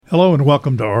Hello and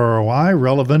welcome to ROI,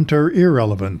 Relevant or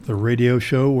Irrelevant, the radio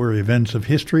show where events of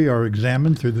history are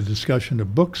examined through the discussion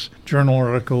of books, journal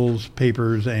articles,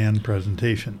 papers, and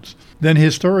presentations. Then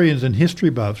historians and history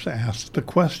buffs ask the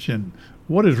question,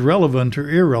 what is relevant or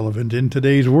irrelevant in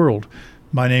today's world?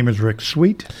 My name is Rick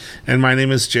Sweet. And my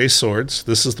name is Jay Swords.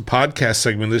 This is the podcast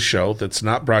segment of the show that's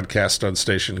not broadcast on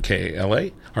station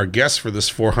KALA. Our guest for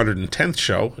this 410th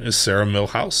show is Sarah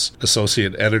Millhouse,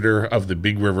 Associate Editor of the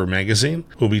Big River Magazine,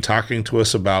 who will be talking to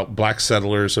us about black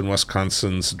settlers in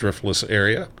Wisconsin's Driftless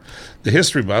area. The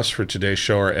history buffs for today's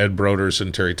show are Ed Broders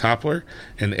and Terry Toppler.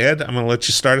 And Ed, I'm going to let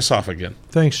you start us off again.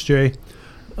 Thanks, Jay.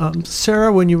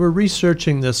 Sarah, when you were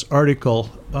researching this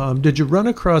article, did you run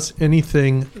across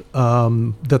anything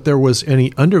that there was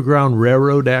any underground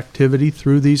railroad activity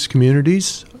through these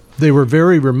communities? They were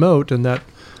very remote, and that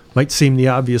might seem the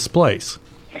obvious place.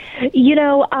 You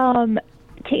know,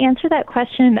 to answer that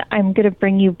question, I'm going to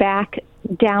bring you back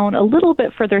down a little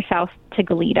bit further south to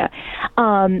Galena.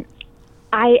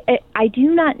 I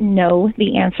do not know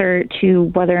the answer to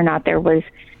whether or not there was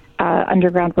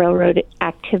underground railroad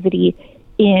activity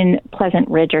in Pleasant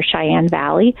Ridge or Cheyenne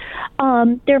Valley.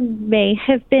 There may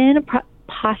have been,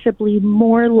 possibly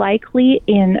more likely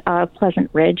in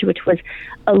Pleasant Ridge, which was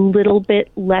a little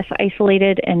bit less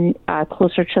isolated and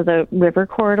closer to the river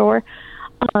corridor.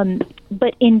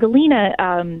 But in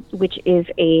Galena, which is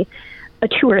a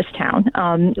tourist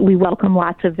town, we welcome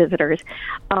lots of visitors.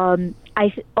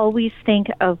 I always think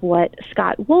of what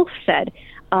Scott Wolf said.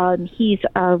 He's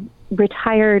a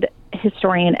retired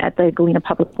historian at the Galena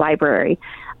Public Library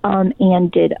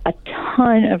and did a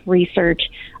ton of research,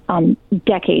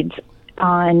 decades,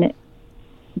 on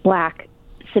black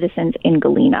citizens in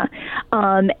Galena.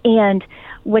 And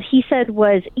what he said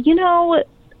was, you know,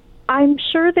 I'm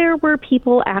sure there were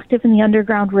people active in the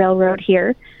Underground Railroad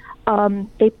here.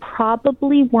 They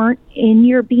probably weren't in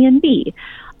your B&B.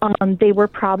 They were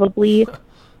probably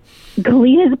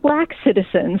Galena's black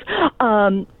citizens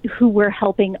who were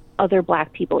helping other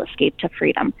black people escape to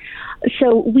freedom.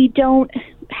 So we don't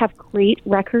have great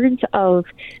records of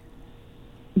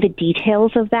the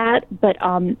details of that, but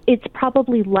it's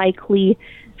probably likely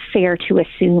fair to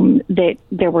assume that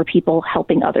there were people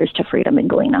helping others to freedom in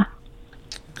Galena.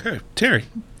 Okay. Terry.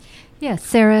 Yes,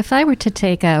 Sarah, if I were to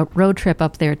take a road trip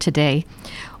up there today,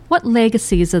 what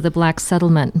legacies of the black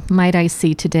settlement might I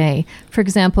see today? For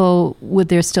example, would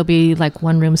there still be like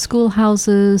one-room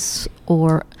schoolhouses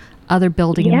or other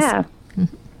buildings? Yeah.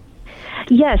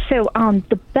 Yeah, so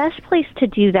the best place to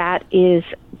do that is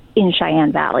in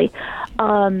Cheyenne Valley.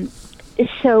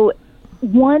 So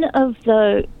one of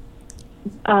the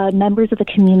members of the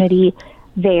community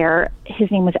there, his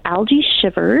name was Algie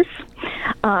Shivers,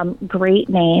 great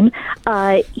name.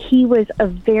 He was a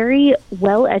very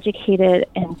well-educated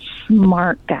and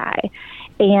smart guy,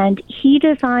 and he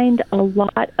designed a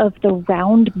lot of the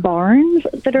round barns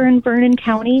that are in Vernon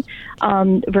County.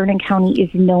 Vernon County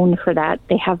is known for that.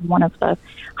 They have one of the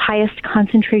highest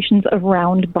concentrations of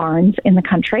round barns in the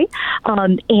country,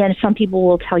 and some people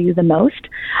will tell you the most.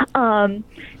 And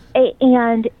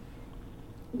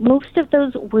most of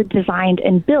those were designed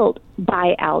and built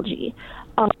by Algie.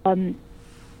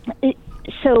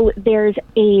 So there's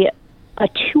a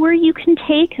tour you can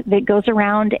take that goes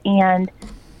around and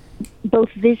both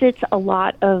visits a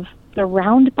lot of the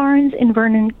round barns in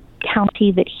Vernon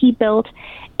County that he built,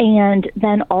 and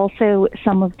then also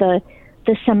some of the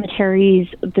cemeteries,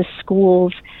 the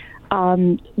schools,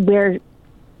 where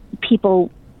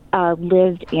people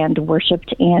lived and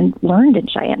worshipped and learned in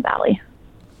Cheyenne Valley.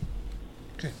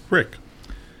 Okay. Rick.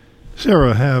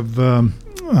 Sarah, have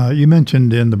you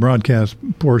mentioned in the broadcast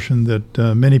portion that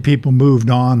many people moved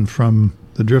on from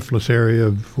the Driftless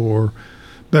area for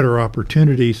better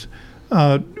opportunities.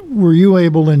 Were you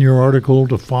able in your article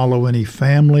to follow any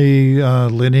family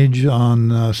lineage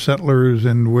on settlers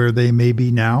and where they may be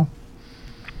now?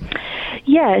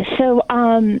 Yeah, so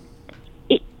in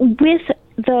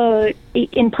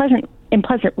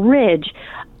Pleasant Ridge,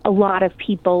 a lot of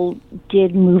people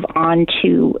did move on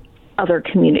to other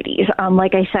communities.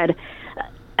 Like I said,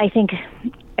 I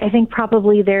think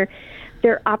probably their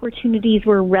opportunities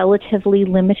were relatively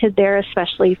limited there,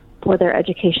 especially for their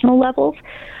educational levels,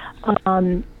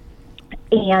 and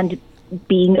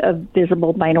being a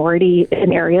visible minority in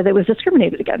an area that was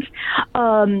discriminated against.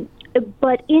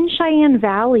 But in Cheyenne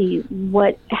Valley,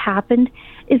 what happened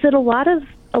is that a lot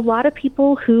of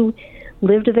people who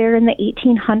lived there in the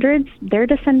 1800s, their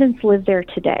descendants live there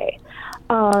today.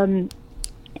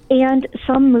 And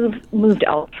some moved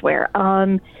elsewhere.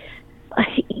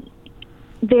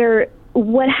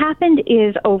 What happened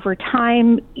is over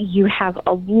time, you have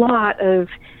a lot of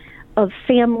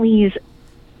families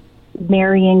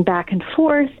marrying back and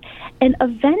forth. And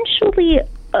eventually,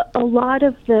 a lot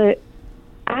of the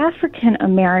African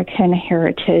American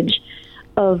heritage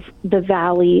of the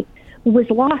valley was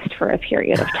lost for a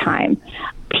period of time.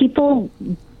 People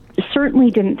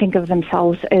certainly didn't think of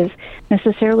themselves as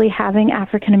necessarily having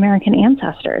African American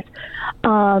ancestors.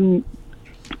 But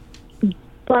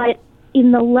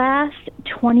in the last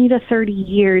 20 to 30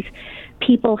 years,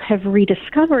 people have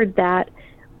rediscovered that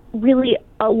really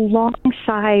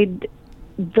alongside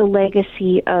the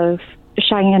legacy of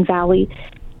Cheyenne Valley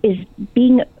is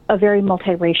being a very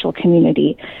multiracial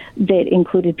community that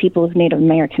included people of Native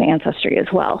American ancestry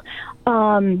as well,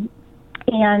 and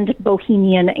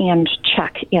Bohemian and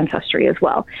Czech ancestry as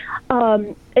well.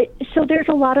 So there's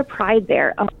a lot of pride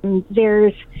there. I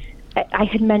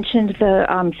had mentioned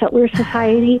the Settler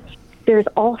Society. There's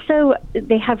also,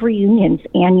 they have reunions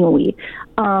annually.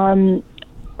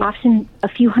 Often a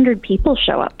few hundred people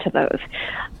show up to those.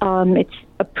 It's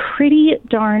a pretty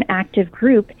darn active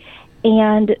group,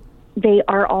 and they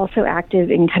are also active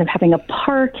in kind of having a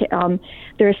park.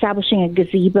 They're establishing a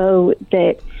gazebo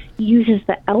that uses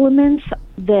the elements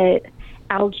that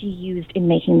algae used in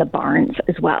making the barns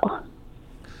as well.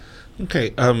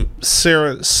 Okay,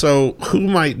 Sarah, so who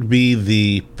might be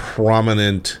the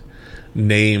prominent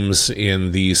names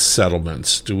in these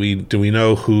settlements? Do we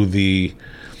know who the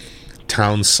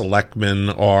town selectmen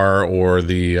are, or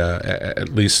the at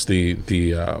least the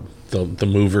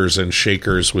movers and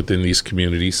shakers within these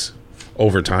communities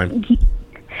over time?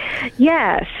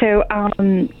 Yeah, so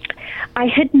I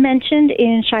had mentioned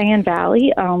in Cheyenne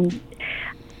Valley,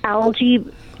 Algie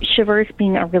Shivers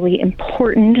being a really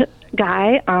important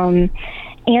guy, and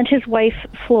his wife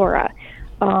Flora.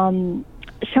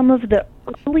 Some of the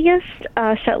earliest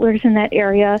settlers in that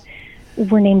area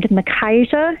were named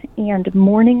Micaiah and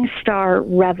Morning Star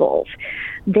Revels.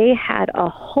 They had a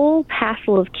whole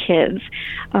passel of kids,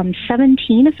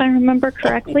 17 if I remember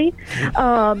correctly.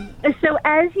 So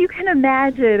as you can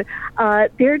imagine,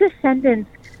 their descendants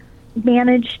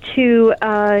managed to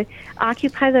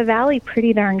occupy the valley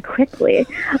pretty darn quickly.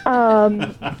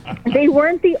 They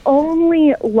weren't the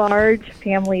only large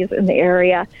families in the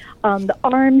area. The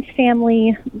Arms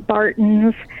family,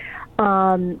 Bartons,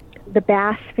 the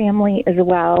Bass family as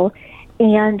well.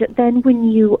 And then when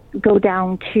you go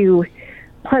down to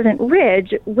Pleasant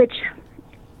Ridge, which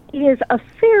is a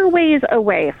fair ways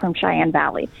away from Cheyenne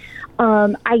Valley,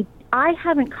 I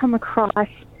haven't come across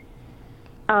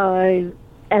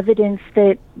evidence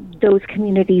that those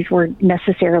communities were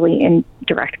necessarily in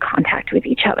direct contact with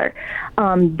each other,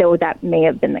 though that may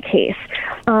have been the case.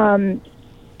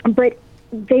 But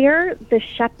there, the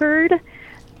Shepherd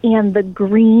and the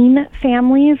Green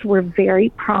families were very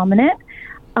prominent.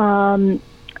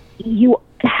 You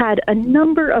had a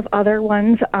number of other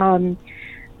ones.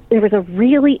 There was a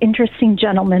really interesting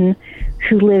gentleman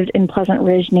who lived in Pleasant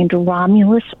Ridge named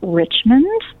Romulus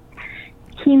Richmond.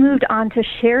 He moved on to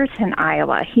Sheraton,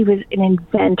 Iowa. He was an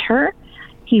inventor.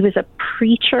 He was a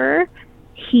preacher.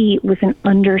 He was an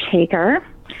undertaker.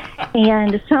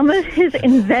 And some of his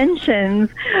inventions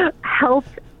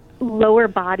helped lower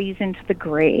bodies into the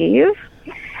grave,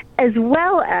 as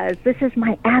well as, this is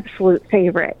my absolute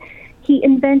favorite, he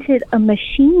invented a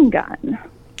machine gun.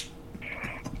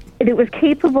 It was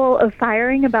capable of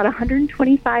firing about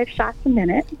 125 shots a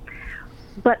minute,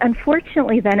 but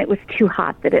unfortunately then it was too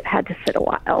hot that it had to sit a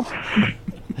while.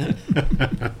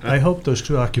 I hope those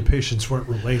two occupations weren't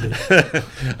related.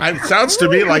 It sounds to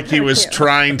me like he was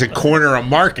trying to corner a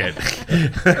market.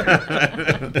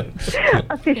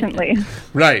 Efficiently.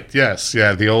 Right, yes.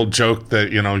 Yeah, the old joke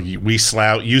that, you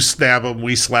stab them,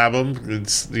 we slab them.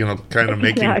 It's, kind of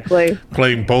making, exactly.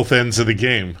 Playing both ends of the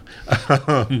game.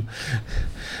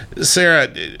 Sarah,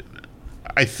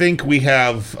 I think we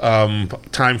have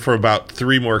time for about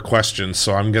 3 more questions,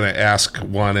 so I'm going to ask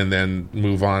one and then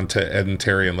move on to Ed and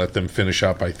Terry and let them finish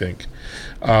up, I think.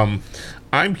 I'm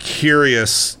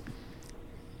curious,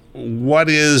 what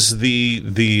is the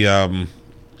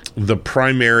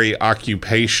primary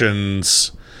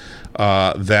occupations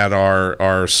that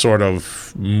are sort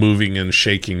of moving and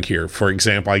shaking here? For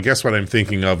example, I guess what I'm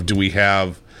thinking of, do we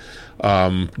have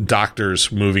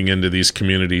doctors moving into these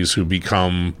communities who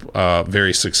become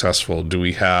very successful? Do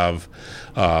we have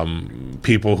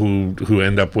people who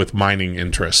end up with mining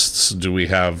interests? Do we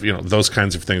have those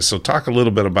kinds of things? So talk a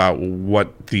little bit about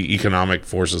what the economic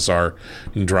forces are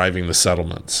in driving the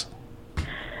settlements.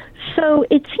 So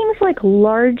it seems like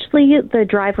largely the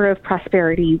driver of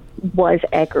prosperity was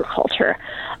agriculture,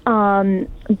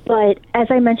 but as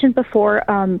I mentioned before,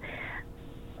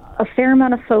 a fair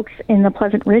amount of folks in the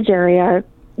Pleasant Ridge area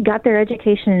got their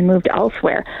education and moved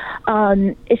elsewhere.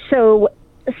 So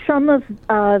some of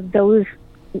those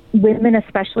women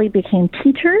especially became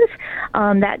teachers.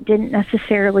 That didn't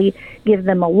necessarily give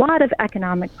them a lot of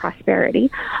economic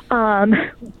prosperity.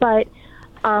 But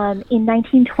in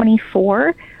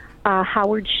 1924,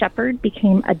 Howard Shepard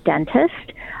became a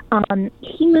dentist.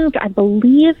 He moved, I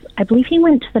believe he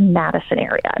went to the Madison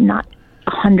area. I'm not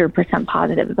 100%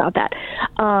 positive about that.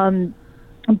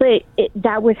 But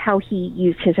that was how he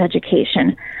used his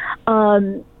education.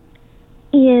 In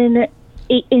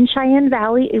Cheyenne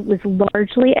Valley, it was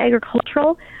largely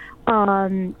agricultural.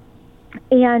 And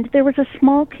there was a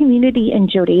small community in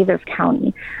Joe Davis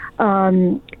County,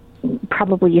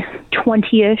 probably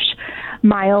 20-ish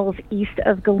miles east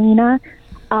of Galena,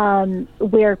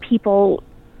 where people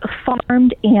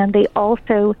farmed, and they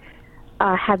also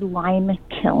had lime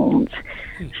kilns.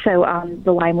 So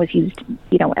the lime was used,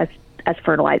 as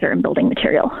fertilizer and building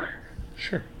material.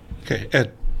 Sure. Okay,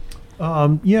 Ed.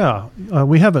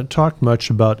 We haven't talked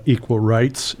much about equal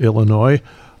rights, Illinois.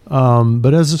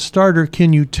 But as a starter,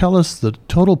 can you tell us the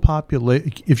total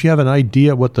population, if you have an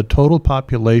idea what the total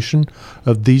population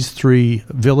of these three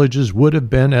villages would have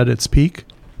been at its peak?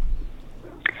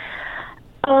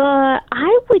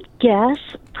 I would guess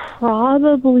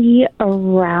probably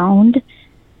around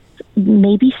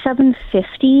maybe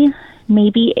 750,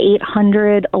 maybe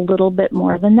 800, a little bit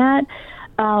more than that.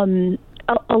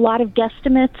 A lot of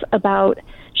guesstimates about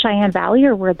Cheyenne Valley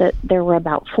are that there were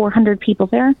about 400 people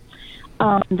there,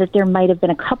 that there might have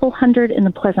been a couple hundred in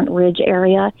the Pleasant Ridge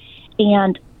area,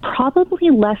 and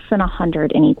probably less than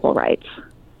 100 in equal rights.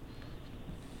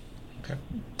 Okay.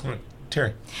 All right.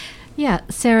 Terry. Yeah,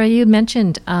 Sarah, you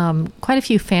mentioned quite a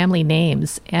few family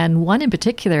names, and one in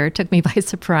particular took me by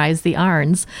surprise, the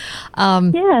Arns,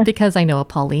 because I know a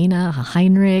Paulina, a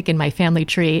Heinrich in my family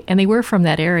tree, and they were from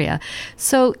that area.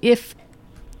 So if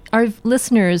our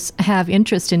listeners have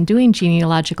interest in doing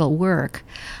genealogical work,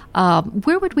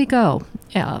 where would we go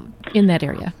in that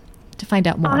area to find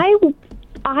out more?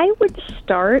 I would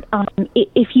start,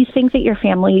 if you think that your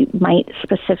family might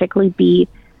specifically be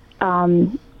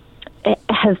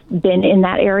have been in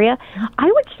that area,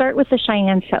 I would start with the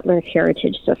Cheyenne Settlers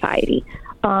Heritage Society.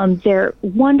 They're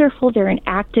wonderful. They're an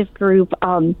active group.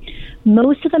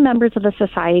 Most of the members of the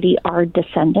society are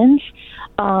descendants.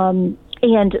 And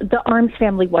the Arms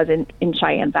family wasn't in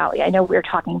Cheyenne Valley. I know we're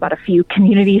talking about a few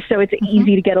communities, so it's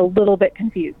easy to get a little bit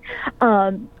confused.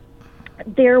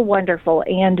 They're wonderful,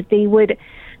 and they would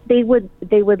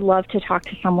love to talk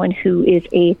to someone who is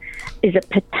a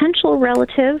potential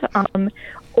relative,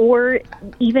 or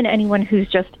even anyone who's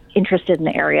just interested in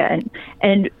the area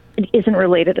and isn't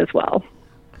related as well.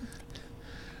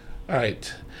 All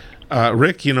right.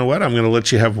 Rick, you know what? I'm going to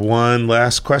let you have one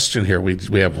last question here. We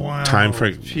have time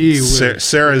for...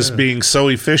 Sarah's being so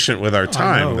efficient with our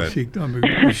time. We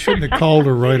shouldn't have called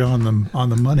her right on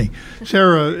the money.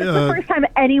 Sarah... It's the first time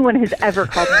anyone has ever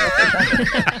called me efficient.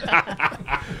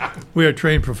 We are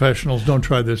trained professionals. Don't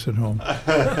try this at home.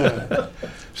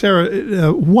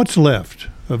 Sarah, what's left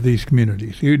of these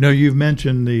communities? You've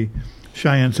mentioned the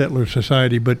Cheyenne Settler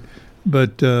Society, but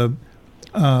the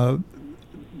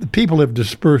people have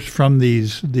dispersed from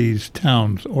these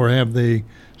towns, or have they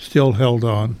still held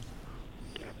on?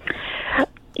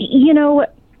 In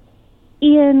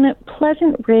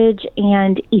Pleasant Ridge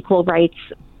and Equal Rights,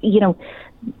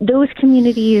 those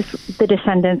communities, the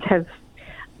descendants have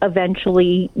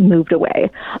eventually moved away.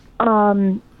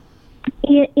 In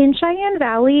Cheyenne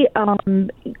Valley,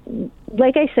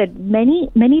 like I said,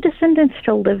 many descendants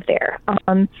still live there,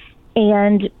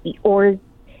 or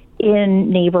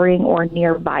in neighboring or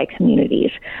nearby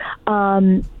communities.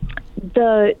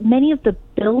 Many of the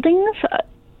buildings,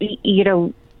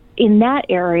 in that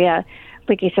area,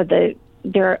 like I said,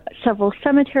 there are several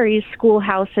cemeteries,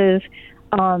 schoolhouses,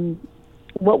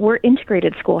 what were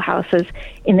integrated schoolhouses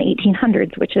in the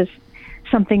 1800s, which is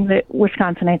something that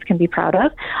Wisconsinites can be proud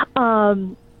of.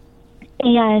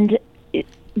 And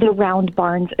the round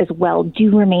barns as well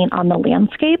do remain on the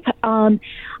landscape. I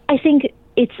think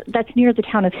that's near the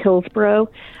town of Hillsboro,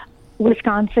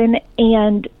 Wisconsin,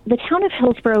 and the town of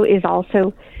Hillsboro is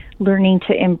also learning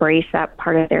to embrace that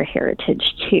part of their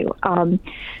heritage too.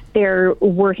 They're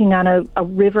working on a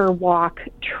river walk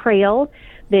trail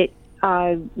that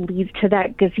leads to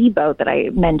that gazebo that I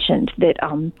mentioned that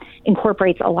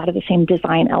incorporates a lot of the same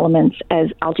design elements as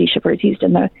algae shippers used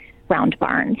in the round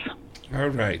barns. All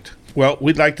right. Well,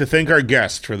 we'd like to thank our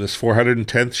guest for this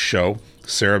 410th show,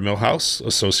 Sarah Millhouse,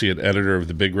 Associate Editor of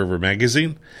the Big River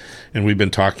Magazine, and we've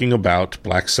been talking about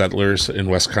black settlers in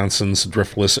Wisconsin's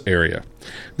Driftless area.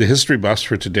 The history buffs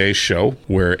for today's show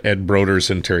were Ed Broders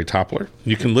and Terry Toppler.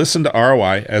 You can listen to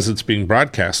ROI as it's being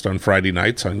broadcast on Friday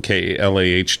nights on KALA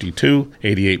HD2,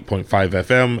 88.5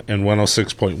 FM, and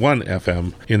 106.1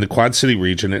 FM in the Quad City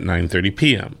region at 9:30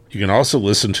 p.m. You can also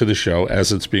listen to the show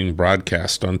as it's being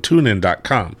broadcast on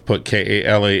TuneIn.com. Put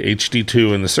KALA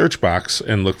HD2 in the search box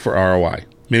and look for ROI.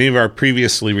 Many of our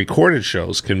previously recorded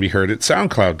shows can be heard at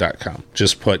SoundCloud.com.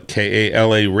 Just put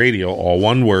KALA Radio, all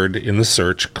one word, in the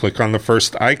search, click on the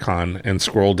first icon, and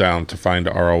scroll down to find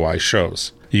ROI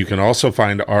shows. You can also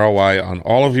find ROI on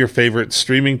all of your favorite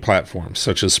streaming platforms,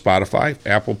 such as Spotify,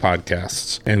 Apple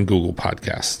Podcasts, and Google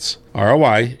Podcasts.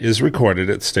 ROI is recorded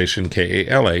at station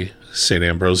KALA, St.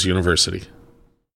 Ambrose University.